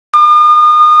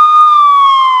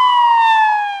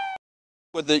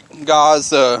With it,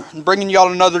 guys, bringing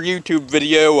y'all another YouTube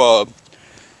video.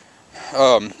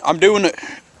 I'm doing it,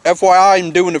 FYI,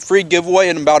 I'm doing a free giveaway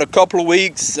in about a couple of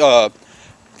weeks.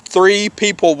 3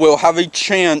 people will have a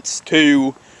chance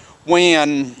to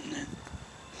win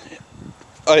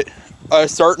a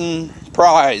certain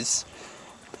prize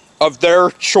of their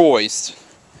choice.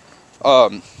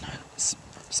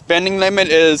 Spending limit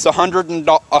is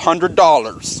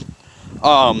 $100.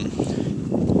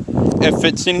 If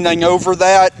it's anything over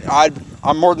that,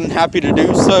 I'm more than happy to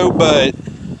do so, but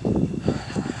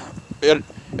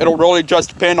it'll really just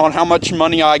depend on how much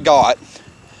money I got.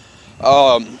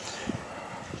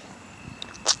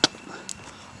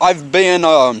 I've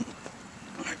been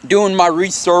doing my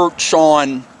research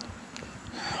on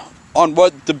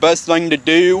what the best thing to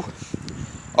do.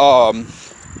 Y'all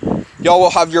will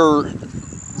have your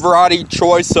variety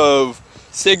choice of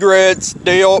cigarettes,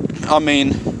 dip.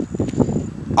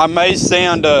 I may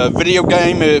send a video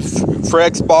game for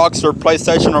Xbox or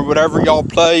PlayStation or whatever y'all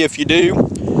play if you do.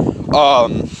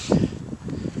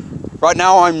 Right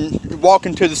now I'm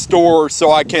walking to the store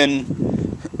so I can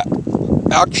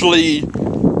actually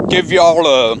give y'all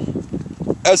a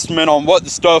estimate on what the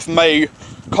stuff may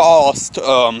cost.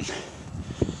 I'm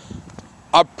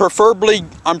preferably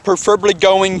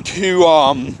going to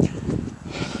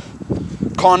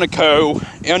Conoco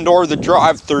and/or the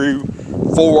drive-thru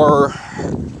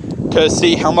to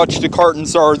see how much the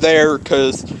cartons are there,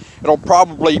 because it'll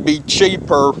probably be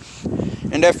cheaper,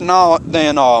 and if not,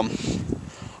 then I'll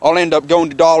end up going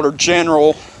to Dollar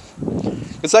General,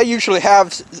 because they usually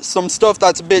have some stuff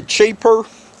that's a bit cheaper.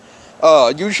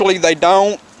 Usually they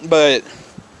don't, but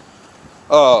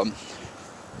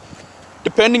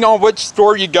depending on which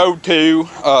store you go to,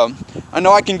 I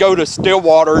know I can go to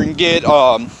Stillwater and get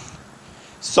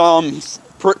some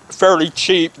fairly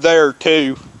cheap there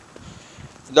too.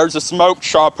 There's a smoke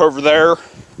shop over there.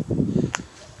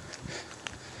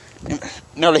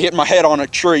 Nearly hit my head on a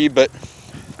tree, but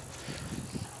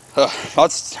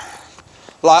that's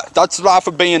the life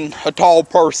of being a tall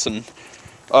person.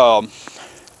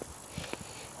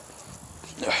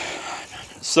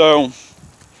 So,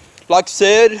 like I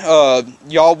said,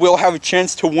 y'all will have a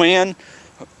chance to win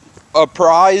a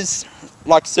prize.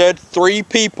 Like I said, 3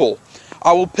 people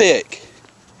I will pick.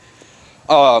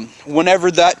 Whenever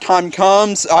that time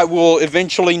comes, I will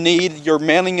eventually need your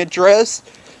mailing address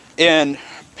and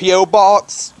P.O.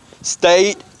 Box,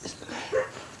 state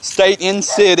and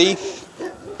city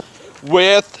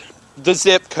with the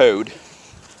zip code.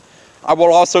 I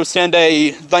will also send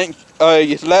a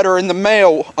letter in the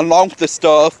mail along with the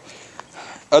stuff,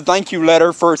 a thank you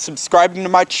letter for subscribing to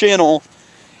my channel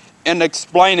and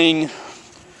explaining,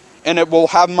 and it will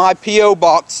have my P.O.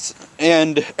 Box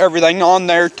and everything on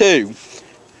there too.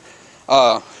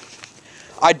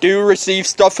 I do receive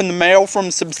stuff in the mail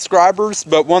from subscribers,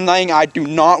 but one thing I do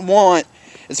not want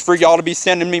is for y'all to be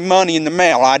sending me money in the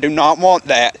mail. I do not want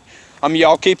that.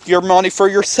 Y'all keep your money for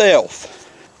yourself.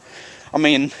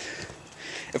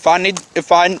 If I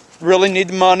really need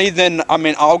the money, then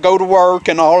I'll go to work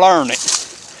and I'll earn it.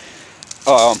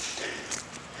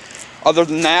 Other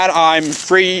than that, I'm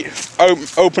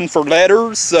open for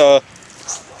letters,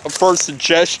 for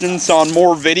suggestions on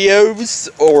more videos,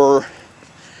 or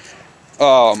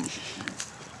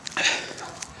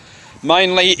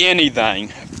mainly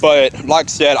anything. But like I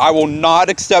said, I will not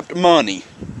accept money.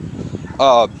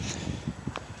 But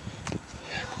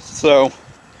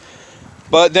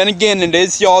then again, it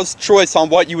is y'all's choice on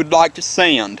what you would like to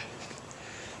send.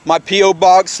 My P.O.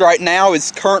 Box right now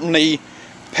is currently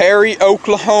Perry,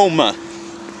 Oklahoma.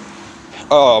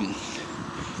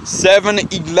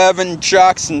 711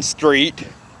 Jackson Street,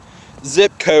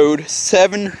 zip code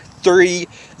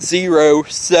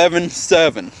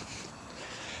 73077.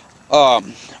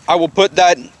 I will put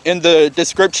that in the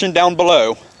description down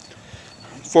below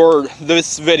for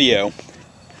this video.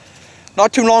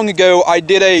 Not too long ago, I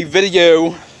did a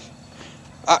video,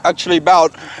 actually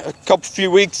about a few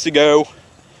weeks ago,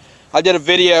 I did a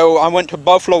video. I went to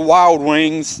Buffalo Wild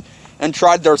Wings and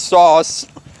tried their sauce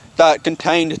that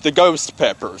contained the ghost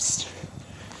peppers.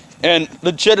 And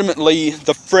legitimately,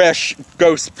 the fresh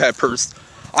ghost peppers.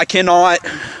 I cannot,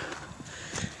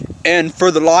 and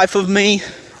for the life of me,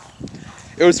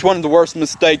 it was one of the worst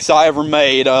mistakes I ever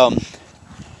made. One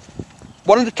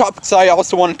of the topics I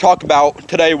also want to talk about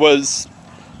today was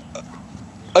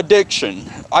addiction.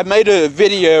 I made a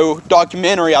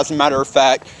documentary, as a matter of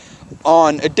fact,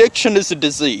 on addiction as a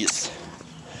disease.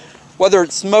 Whether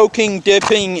it's smoking,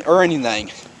 dipping, or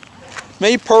anything.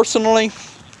 Me personally,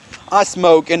 I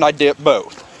smoke and I dip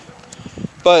both.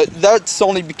 But that's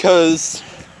only because,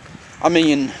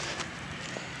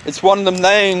 It's one of them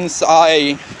things,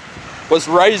 I was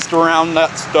raised around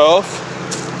that stuff.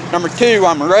 Number two,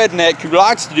 I'm a redneck who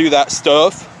likes to do that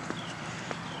stuff.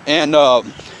 And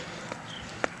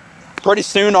pretty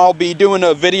soon I'll be doing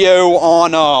a video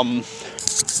on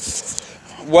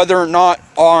whether or not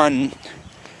on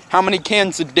how many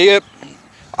cans of dip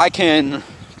I can,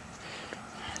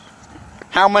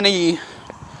 how many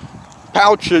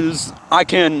pouches I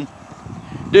can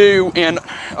do and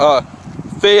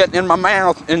fit in my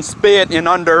mouth and spit in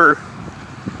under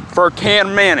for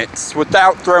 10 minutes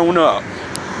without throwing up.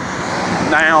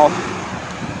 Now,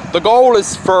 the goal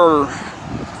is for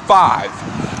 5,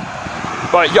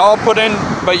 but y'all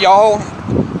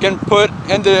can put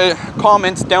in the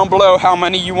comments down below how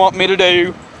many you want me to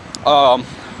do, how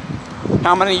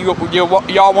many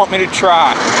y'all want me to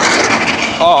try.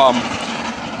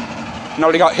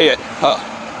 Nobody got hit,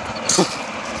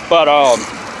 but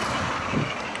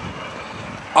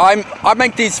I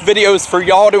make these videos for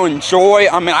y'all to enjoy.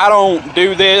 I mean, I don't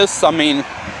do this, I mean,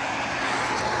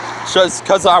 just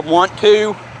because I want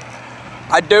to.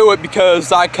 I do it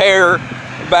because I care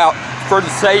about for the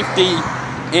safety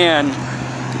and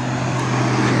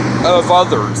of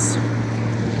others.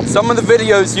 Some of the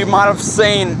videos you might have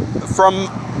seen from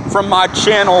my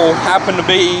channel happen to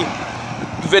be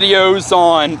videos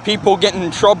on people getting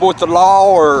in trouble with the law,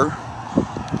 or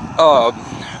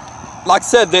like I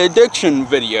said, the addiction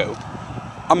video.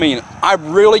 I mean, I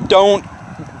really don't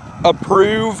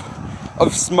approve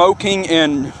of smoking,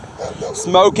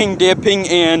 dipping,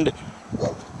 and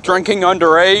drinking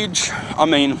underage. I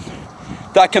mean,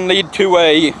 that can lead to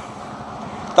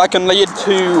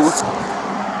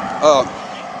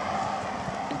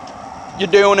you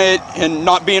doing it and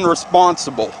not being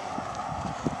responsible.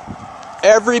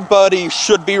 Everybody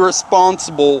should be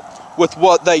responsible with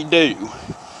what they do.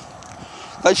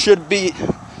 They should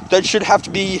have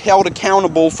to be held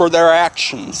accountable for their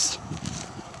actions.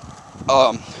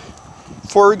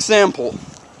 For example,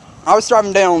 I was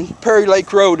driving down Perry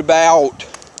Lake Road about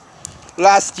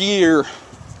last year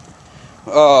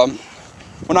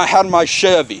when I had my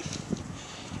Chevy,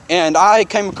 and I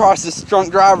came across this drunk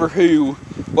driver who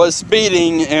was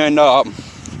speeding, and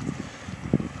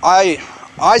I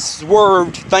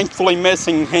swerved, thankfully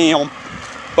missing him,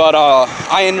 but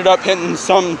I ended up hitting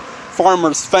some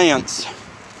farmer's fence.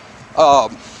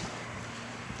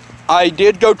 I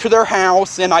did go to their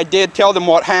house and I did tell them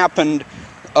what happened.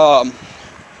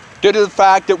 Due to the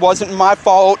fact it wasn't my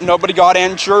fault, nobody got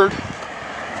injured.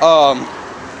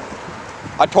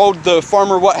 I told the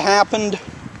farmer what happened.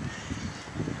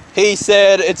 He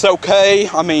said it's okay.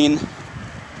 I mean,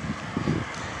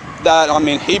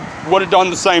 he would have done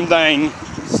the same thing,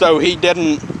 so he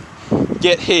didn't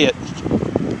get hit.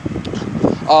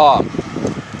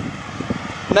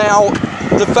 Now,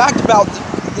 the fact about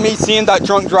me seeing that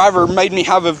drunk driver made me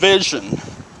have a vision.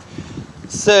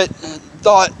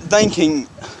 Thinking,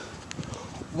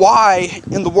 why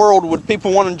in the world would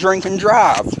people want to drink and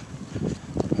drive?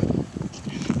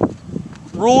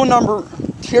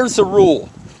 Here's the rule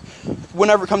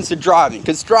whenever it comes to driving,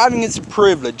 because driving is a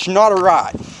privilege, not a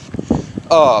right.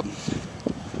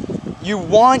 You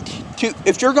want to,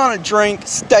 if you're going to drink,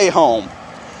 stay home.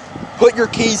 Put your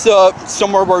keys up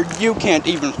somewhere where you can't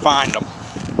even find them.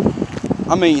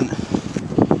 I mean,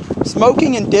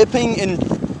 smoking and dipping, and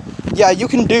yeah, you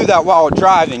can do that while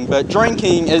driving, but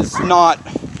drinking is not,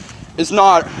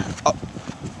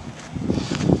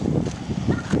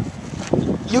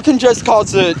 you can just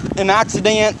cause an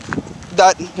accident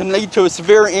that can lead to a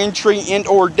severe injury and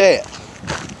or death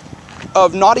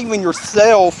of not even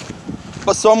yourself,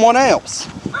 but someone else.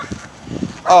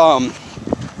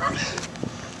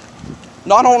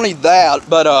 Not only that,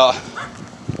 but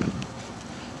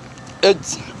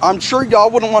I'm sure y'all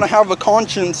wouldn't want to have a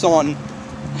conscience on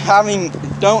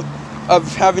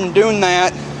doing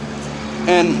that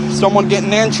and someone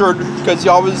getting injured because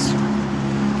y'all was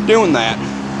doing that.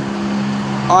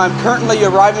 I'm currently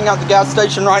arriving at the gas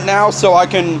station right now, so I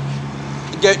can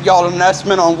get y'all an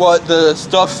estimate on what the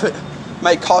stuff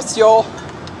may cost y'all.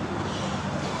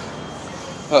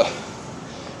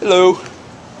 Hello.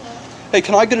 Hey,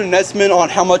 can I get an estimate on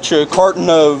how much a carton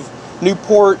of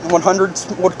Newport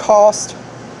 100s would cost?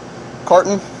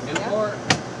 Carton? Newport?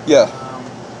 Yeah.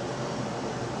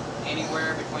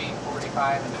 Anywhere between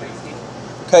 45 and 60.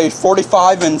 Okay,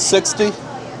 45 and 60.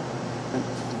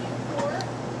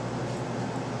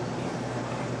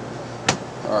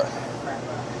 Alright.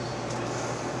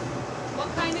 What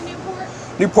kind of Newport?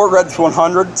 Newport Reds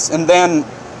 100s, and then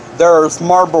there's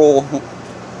Marlboro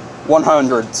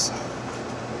 100s.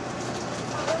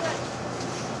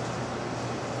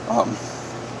 Let me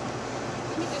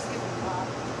just give it a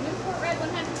Newport Red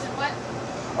 100.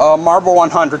 Marble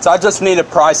 100s. I just need a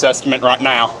price estimate right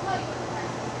now.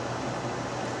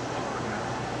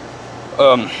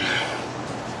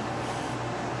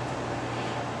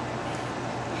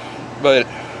 But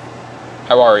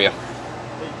how are you?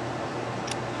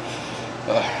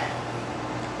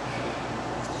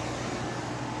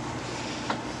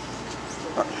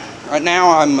 Right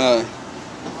now I'm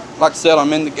like I said,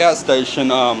 I'm in the gas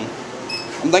station. I'm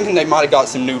thinking they might have got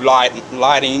some new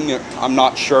lighting. I'm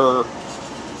not sure.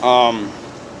 I'm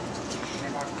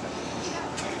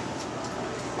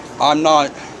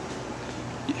not.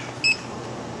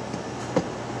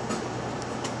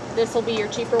 This will be your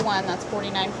cheaper one. That's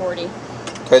 $49.40.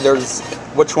 Okay, there's,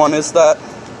 which one is that?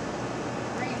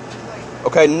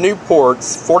 Okay,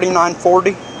 Newport's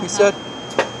 $49.40. You said.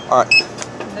 All right.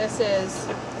 This is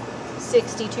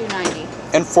 $62.90.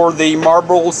 And for the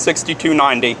marble,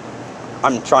 $62.90.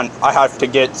 I have to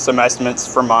get some estimates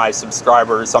for my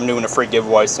subscribers. I'm doing a free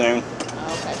giveaway soon.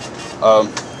 Okay.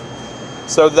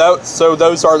 So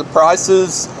those are the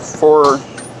prices for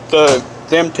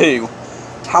them two.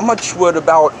 How much would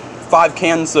about 5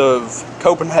 cans of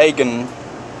Copenhagen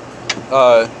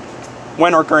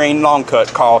wintergreen long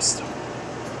cut cost?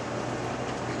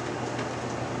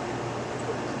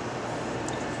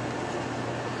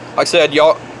 Like I said,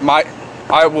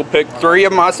 I will pick 3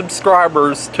 of my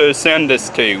subscribers to send this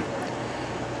to.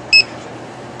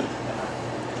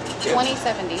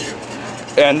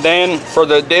 $20.70. And then for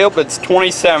the dip, it's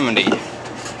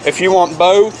 $20.70. If you want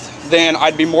both, then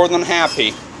I'd be more than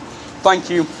happy. Thank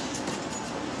you.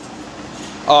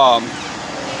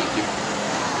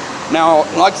 Now,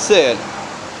 like I said,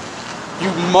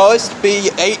 you must be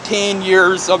 18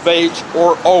 years of age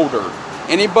or older.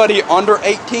 Anybody under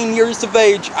 18 years of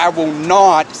age, I will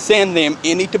not send them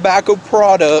any tobacco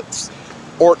products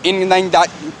or anything that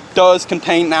does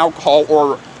contain alcohol,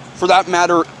 or for that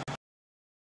matter,